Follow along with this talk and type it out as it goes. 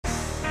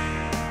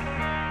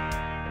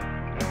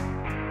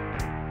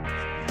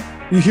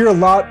You hear a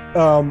lot,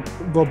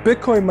 well,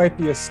 Bitcoin might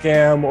be a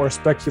scam or a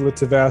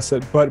speculative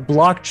asset, but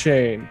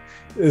blockchain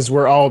is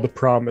where all the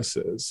promise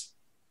is.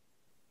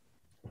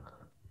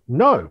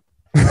 No.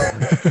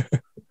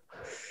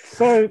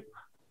 So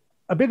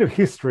a bit of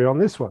history on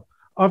this one.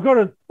 I've got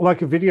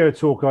a video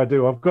talk I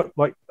do. I've got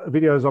like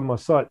videos on my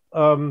site,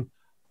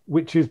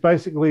 which is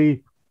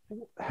basically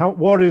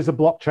what is a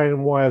blockchain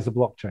and why is a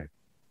blockchain.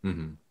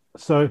 Mm-hmm.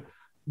 So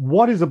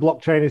what is a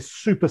blockchain is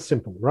super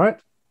simple, right?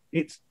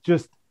 It's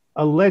just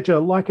a ledger,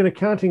 like an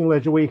accounting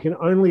ledger, where you can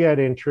only add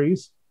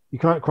entries. You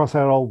can't cross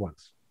out old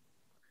ones.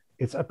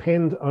 It's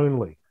append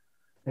only.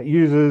 It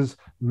uses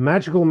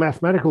magical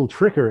mathematical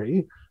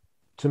trickery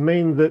to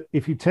mean that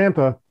if you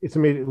tamper, it's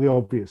immediately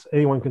obvious.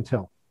 Anyone can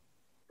tell,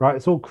 right?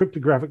 It's all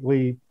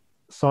cryptographically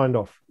signed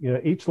off. You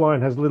know, each line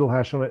has a little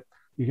hash on it.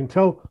 You can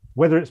tell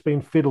whether it's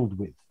been fiddled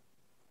with,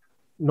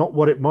 not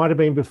what it might have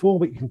been before,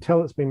 but you can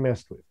tell it's been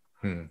messed with.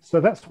 So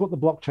that's what the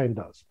blockchain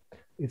does.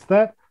 It's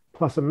that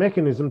plus a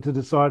mechanism to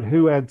decide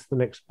who adds the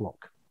next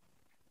block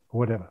or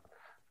whatever.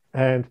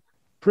 And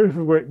proof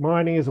of work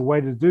mining is a way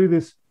to do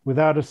this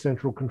without a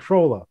central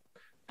controller.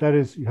 That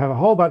is, you have a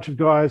whole bunch of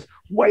guys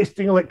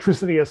wasting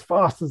electricity as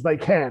fast as they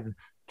can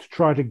to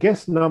try to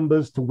guess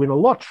numbers to win a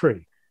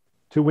lottery,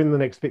 to win the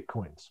next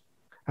Bitcoins.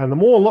 And the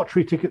more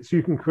lottery tickets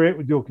you can create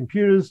with your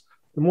computers,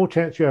 the more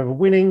chance you have of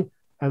winning.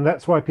 And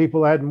that's why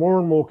people add more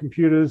and more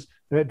computers,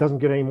 and it doesn't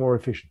get any more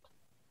efficient.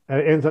 And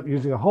it ends up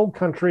using a whole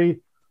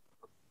country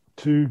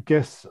to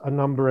guess a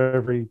number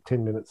every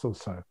 10 minutes or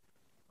so.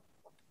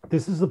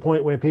 This is the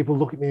point where people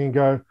look at me and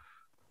go,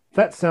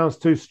 that sounds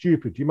too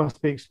stupid. You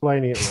must be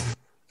explaining it wrong.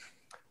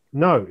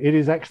 No, it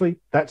is actually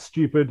that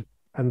stupid,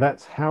 and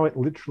that's how it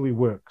literally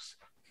works.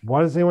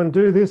 Why does anyone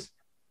do this?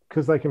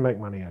 Because they can make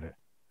money at it.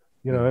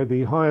 You know,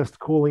 the highest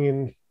calling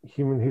in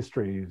human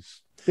history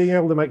is being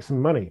able to make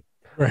some money.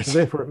 Right. So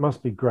therefore, it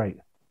must be great.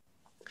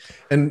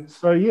 And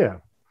so, yeah.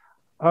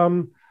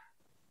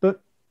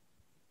 But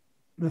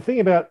the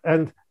thing about,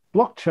 and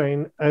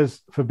blockchain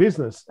as for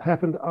business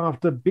happened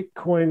after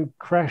Bitcoin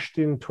crashed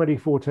in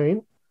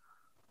 2014.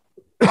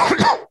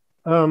 Just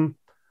a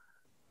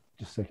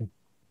second.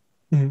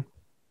 Mm-hmm.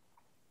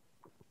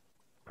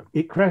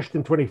 It crashed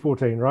in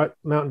 2014, right?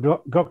 Mt.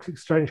 Gox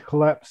exchange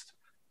collapsed.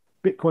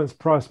 Bitcoin's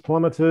price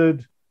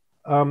plummeted.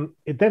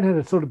 It then had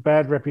a sort of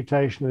bad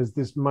reputation as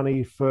this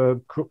money for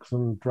crooks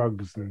and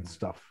drugs and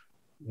stuff.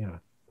 You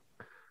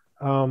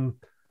know,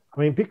 I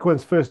mean,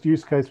 Bitcoin's first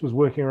use case was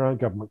working around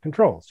government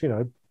controls. You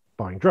know,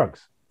 buying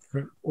drugs,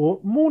 right. Or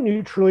more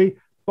neutrally,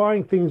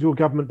 buying things your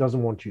government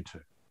doesn't want you to.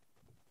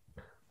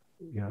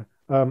 You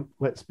know,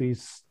 let's be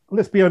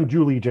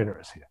unduly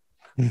generous here.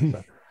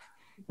 So,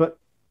 but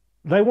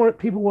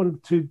people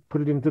wanted to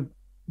put it into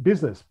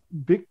business.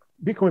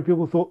 Bitcoin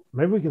people thought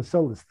maybe we can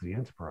sell this to the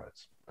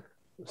enterprise.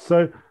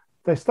 So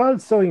they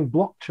started selling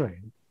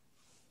blockchain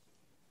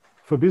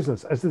for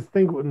business as this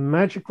thing that would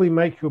magically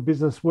make your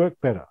business work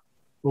better.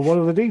 Well, what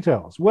are the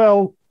details?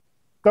 Well,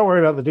 don't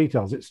worry about the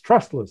details. It's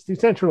trustless,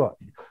 decentralized.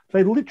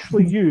 They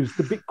literally used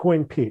the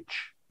Bitcoin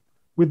pitch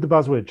with the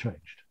buzzword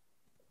changed.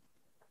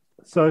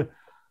 So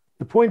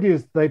the point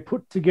is they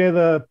put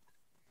together,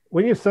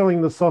 when you're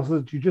selling the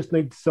sausage, you just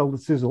need to sell the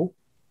sizzle.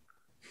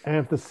 And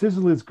if the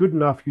sizzle is good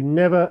enough, you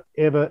never,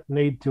 ever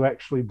need to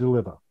actually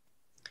deliver.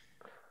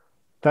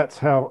 That's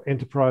how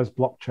enterprise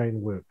blockchain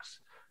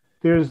works.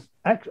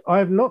 I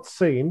have not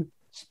seen,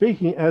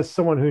 speaking as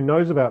someone who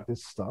knows about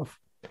this stuff,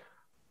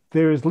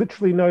 there is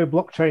literally no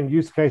blockchain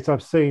use case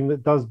I've seen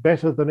that does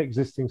better than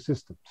existing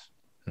systems.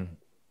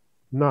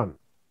 None.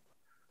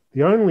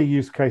 The only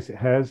use case it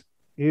has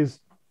is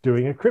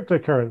doing a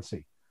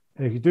cryptocurrency.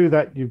 And if you do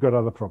that, you've got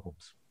other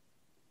problems.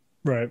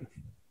 Right.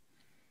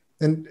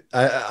 And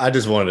I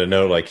just wanted to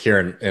know, like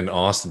here in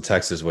Austin,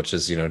 Texas, which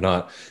is, you know,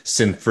 not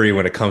sin-free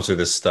when it comes to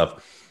this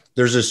stuff,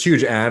 there's this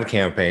huge ad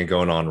campaign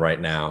going on right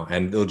now,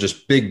 and they'll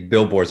just big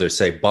billboards that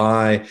say,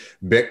 buy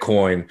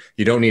Bitcoin.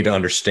 You don't need to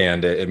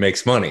understand it. It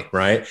makes money,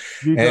 right?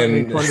 You don't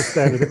need to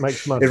understand it. It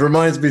makes money. It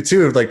reminds me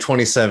too of like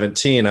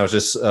 2017. I was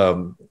just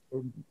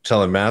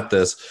telling Matt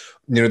this,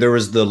 you know, there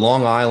was the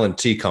Long Island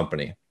Tea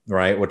Company,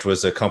 right? Which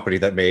was a company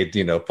that made,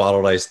 you know,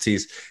 bottled iced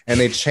teas, and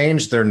they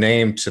changed their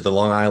name to the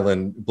Long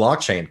Island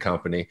Blockchain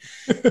Company,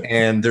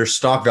 and their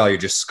stock value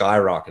just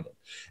skyrocketed.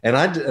 And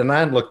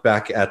I looked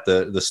back at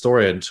the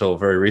story until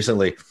very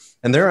recently,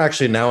 and they're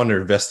actually now under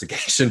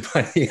investigation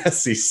by the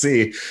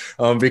SEC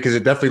because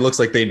it definitely looks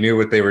like they knew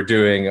what they were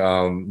doing,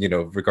 you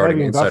know,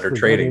 regarding insider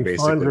trading,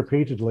 basically.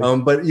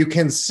 Repeatedly. But you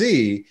can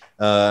see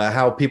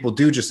how people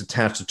do just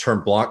attach the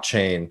term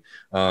blockchain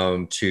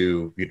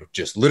to, you know,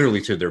 just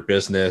literally to their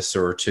business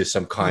or to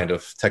some kind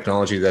of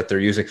technology that they're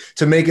using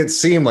to make it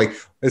seem like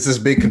it's this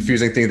big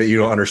confusing thing that you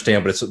don't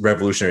understand, but it's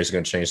revolutionary. It's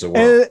going to change the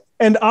world.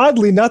 And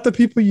oddly, not the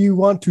people you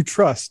want to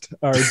trust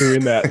are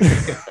doing that.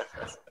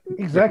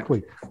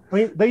 Exactly. I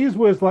mean, they use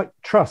words like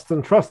trust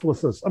and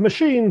trustlessness, a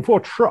machine for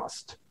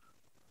trust.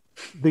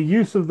 The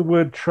use of the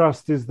word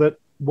trust is that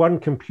one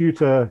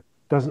computer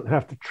doesn't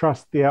have to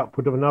trust the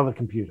output of another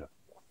computer.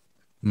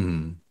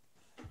 Mm.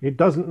 It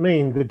doesn't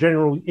mean the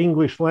general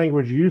English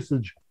language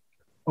usage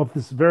of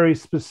this very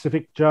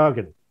specific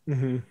jargon.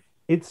 Mm-hmm.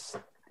 It's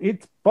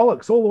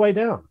bollocks all the way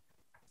down.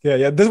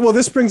 Yeah.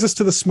 This brings us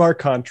to the smart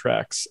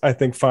contracts, I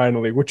think,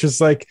 finally, which is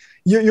like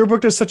your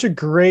book does such a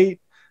great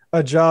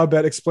job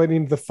at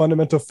explaining the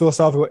fundamental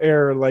philosophical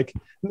error. Like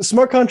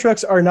smart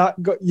contracts are not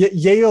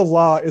Yale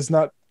law is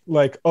not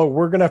like, oh,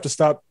 we're going to have to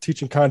stop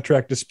teaching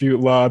contract dispute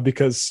law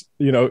because,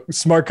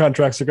 smart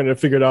contracts are going to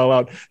figure it all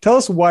out. Tell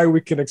us why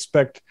we can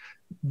expect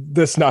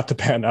this not to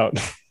pan out.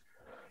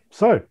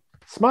 So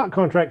smart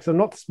contracts are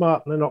not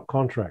smart and they're not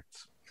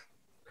contracts.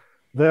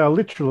 They are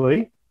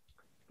literally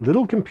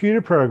little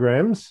computer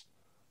programs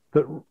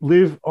that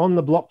live on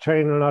the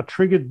blockchain and are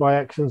triggered by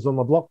actions on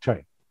the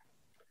blockchain.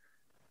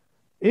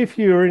 If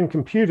you're in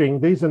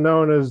computing, these are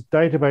known as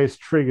database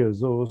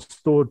triggers or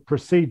stored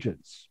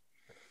procedures.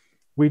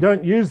 We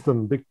don't use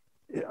them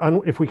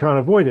if we can't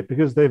avoid it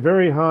because they're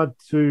very hard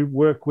to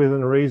work with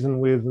and reason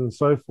with and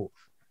so forth.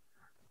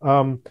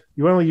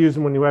 You only use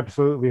them when you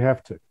absolutely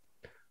have to.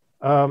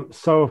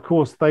 So, of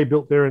course, they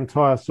built their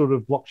entire sort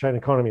of blockchain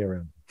economy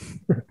around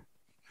them.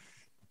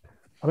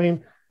 I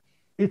mean,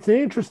 it's an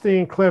interesting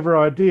and clever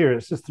idea.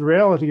 It's just the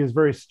reality is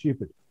very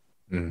stupid.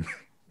 Mm.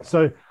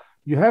 So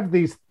you have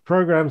these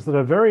programs that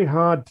are very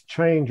hard to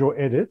change or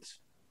edit.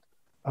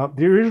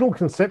 The original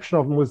conception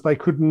of them was they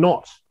could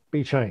not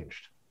be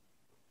changed,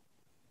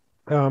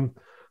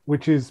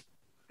 which is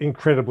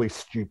incredibly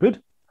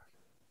stupid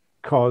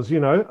because,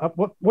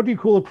 what do you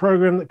call a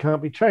program that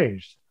can't be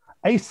changed?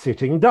 A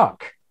sitting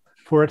duck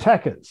for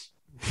attackers.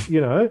 If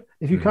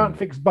you can't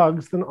fix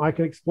bugs, then I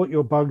can exploit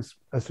your bugs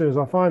as soon as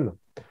I find them.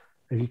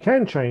 If you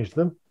can change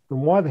them,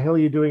 then why the hell are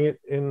you doing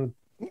it in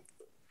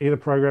a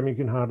program you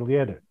can hardly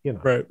edit?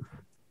 Right.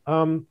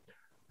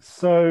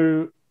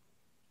 So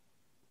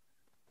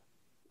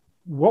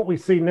what we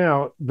see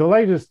now, the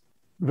latest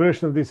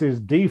version of this is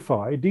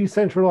DeFi,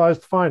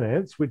 decentralized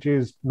finance, which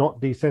is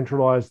not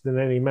decentralized in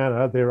any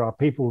manner. There are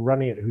people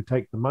running it who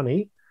take the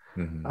money.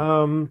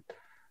 Mm-hmm.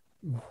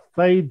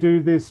 They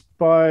do this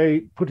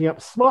by putting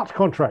up smart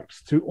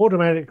contracts to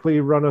automatically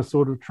run a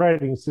sort of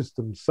trading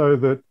system so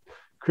that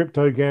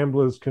crypto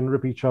gamblers can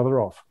rip each other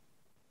off.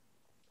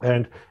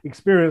 And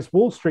experienced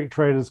Wall Street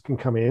traders can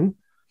come in,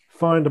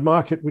 find a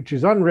market which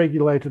is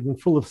unregulated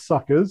and full of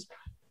suckers,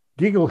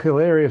 giggle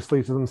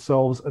hilariously to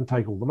themselves, and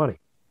take all the money.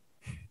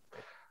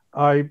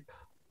 A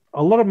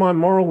lot of my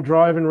moral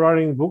drive in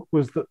writing the book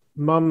was that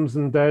mums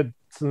and dads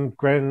and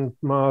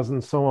grandmas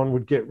and so on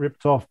would get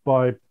ripped off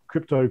by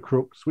crypto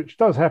crooks, which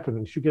does happen,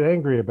 and you should get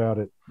angry about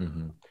it.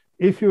 Mm-hmm.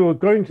 If you're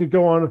going to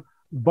go on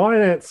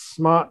Binance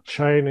Smart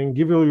Chain and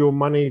give all your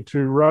money to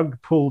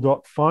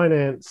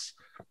rugpull.finance,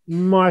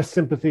 my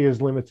sympathy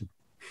is limited.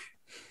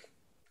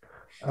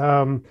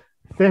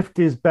 Theft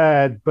is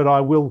bad, but I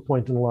will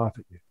point and laugh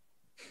at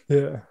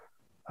you.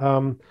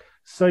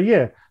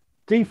 Yeah.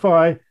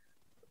 DeFi,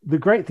 the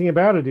great thing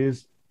about it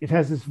is it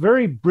has this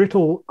very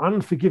brittle,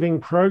 unforgiving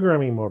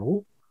programming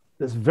model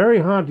that's very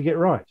hard to get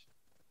right,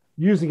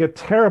 using a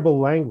terrible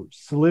language,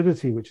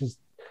 Solidity, which is,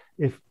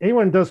 if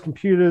anyone does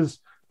computers,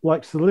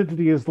 like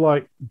Solidity is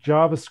like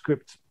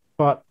JavaScript,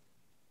 but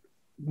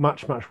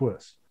much, much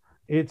worse.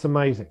 It's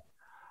amazing.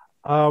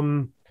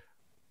 It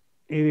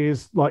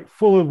is like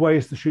full of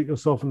ways to shoot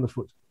yourself in the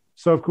foot.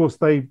 So, of course,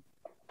 they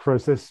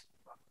process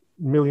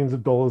millions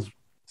of dollars,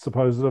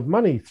 supposed, of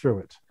money through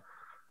it.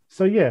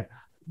 So,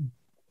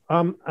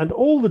 and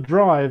all the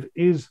drive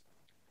is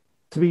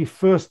to be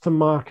first to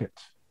market.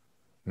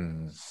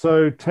 Mm.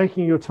 So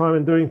taking your time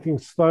and doing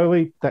things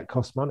slowly, that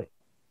costs money.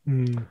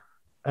 Mm.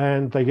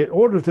 And they get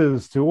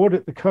auditors to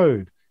audit the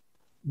code.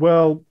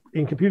 Well,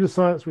 in computer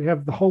science, we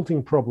have the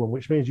halting problem,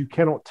 which means you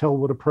cannot tell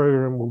what a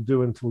program will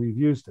do until you've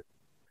used it,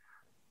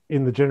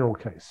 in the general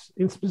case.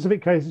 In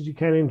specific cases, you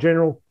can. In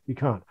general, you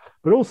can't.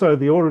 But also,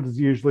 the auditors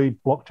are usually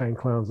blockchain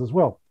clowns as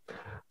well.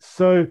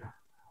 So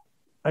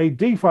a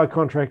DeFi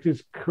contract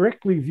is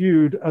correctly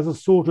viewed as a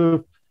sort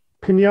of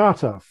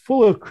pinata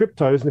full of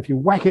cryptos, and if you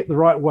whack it the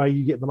right way,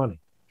 you get the money.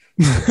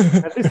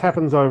 And this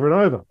happens over and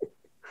over.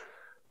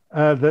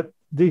 That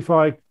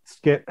DeFi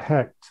get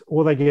hacked,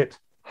 or they get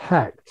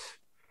hacked,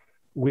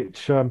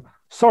 which,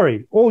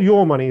 all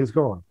your money is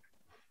gone.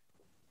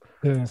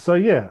 Yeah. So,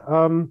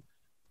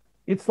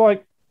 it's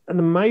like an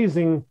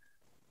amazing...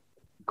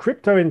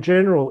 Crypto in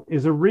general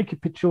is a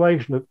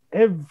recapitulation of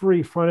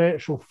every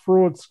financial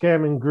fraud,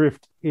 scam, and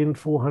grift in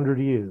 400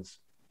 years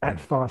at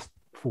fast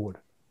forward.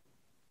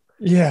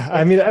 Yeah,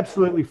 I mean,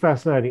 absolutely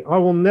fascinating. I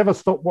will never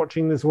stop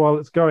watching this while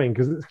it's going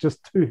because it's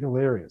just too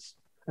hilarious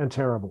and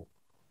terrible.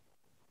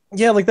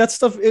 Yeah, like that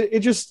stuff, it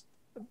just...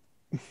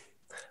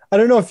 I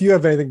don't know if you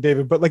have anything,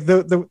 David, but like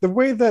the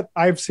way that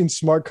I've seen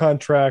smart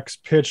contracts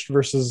pitched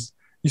versus...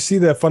 You see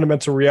the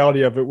fundamental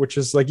reality of it, which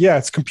is like, yeah,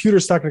 it's computer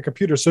stuck in a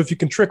computer. So if you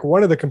can trick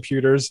one of the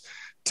computers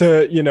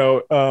to,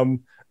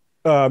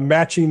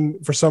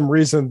 matching for some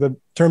reason the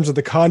terms of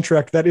the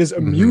contract that is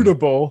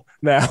immutable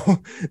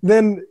now,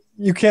 then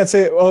you can't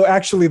say, oh,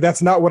 actually,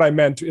 that's not what I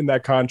meant in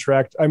that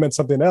contract. I meant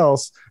something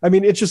else. I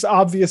mean, it's just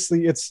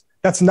obviously it's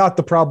that's not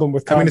the problem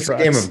with contracts. I mean,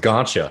 it's a game of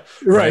gotcha,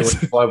 right?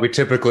 Which is why we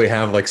typically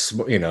have like,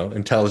 you know,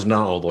 intelligent,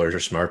 not all lawyers are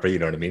smart, but you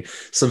know what I mean?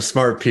 Some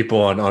smart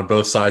people on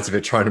both sides of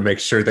it trying to make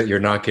sure that you're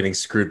not getting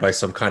screwed by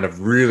some kind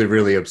of really,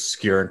 really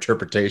obscure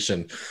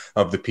interpretation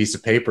of the piece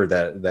of paper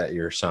that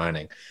you're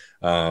signing.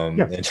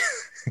 And,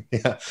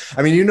 yeah.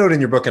 I mean, you note in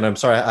your book, and I'm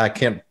sorry, I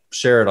can't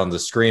share it on the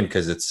screen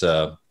because it's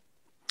on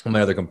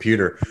my other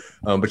computer,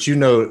 but you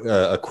note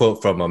a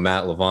quote from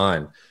Matt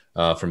Levine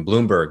from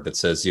Bloomberg that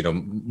says, you know,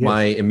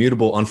 my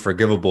immutable,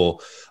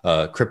 unforgivable,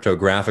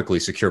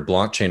 cryptographically secure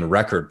blockchain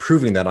record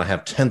proving that I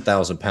have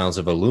 10,000 pounds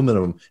of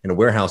aluminum in a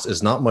warehouse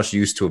is not much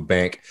use to a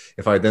bank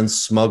if I then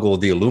smuggle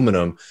the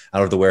aluminum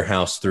out of the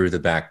warehouse through the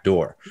back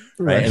door.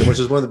 Right. And which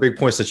is one of the big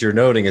points that you're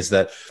noting is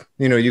that,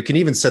 you know, you can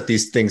even set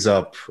these things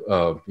up,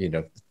 you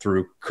know,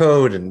 through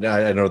code. And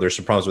I know there's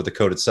some problems with the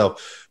code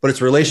itself, but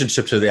its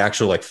relationship to the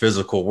actual like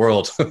physical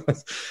world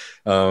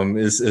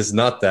is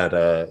not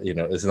that, you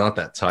know, is not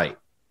that tight.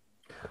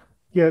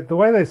 Yeah, the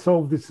way they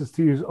solve this is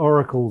to use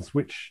oracles,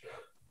 which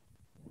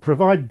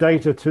provide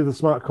data to the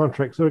smart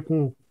contract so it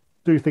can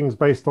do things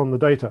based on the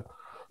data.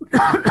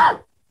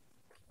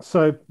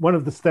 So one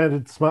of the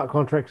standard smart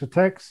contract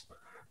attacks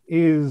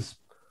is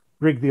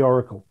rig the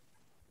oracle.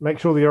 Make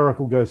sure the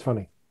oracle goes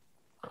funny.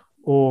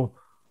 Or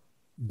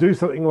do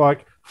something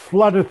like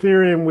flood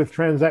Ethereum with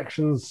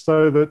transactions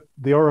so that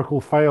the oracle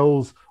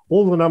fails,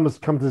 all the numbers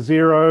come to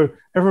zero,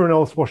 everyone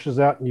else washes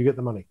out and you get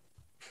the money.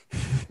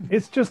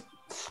 It's just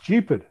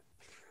stupid.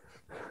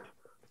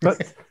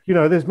 But, you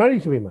know, there's money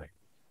to be made.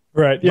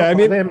 Right. Yeah. Not I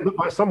mean, by them, but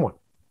by someone.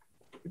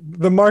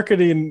 The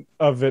marketing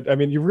of it, I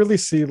mean, you really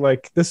see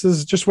like this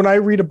is just when I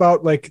read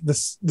about like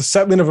this, the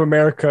settling of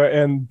America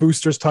and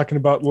boosters talking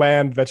about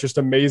land that's just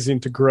amazing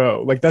to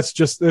grow. Like that's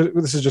just,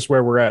 this is just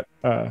where we're at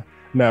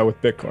now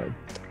with Bitcoin.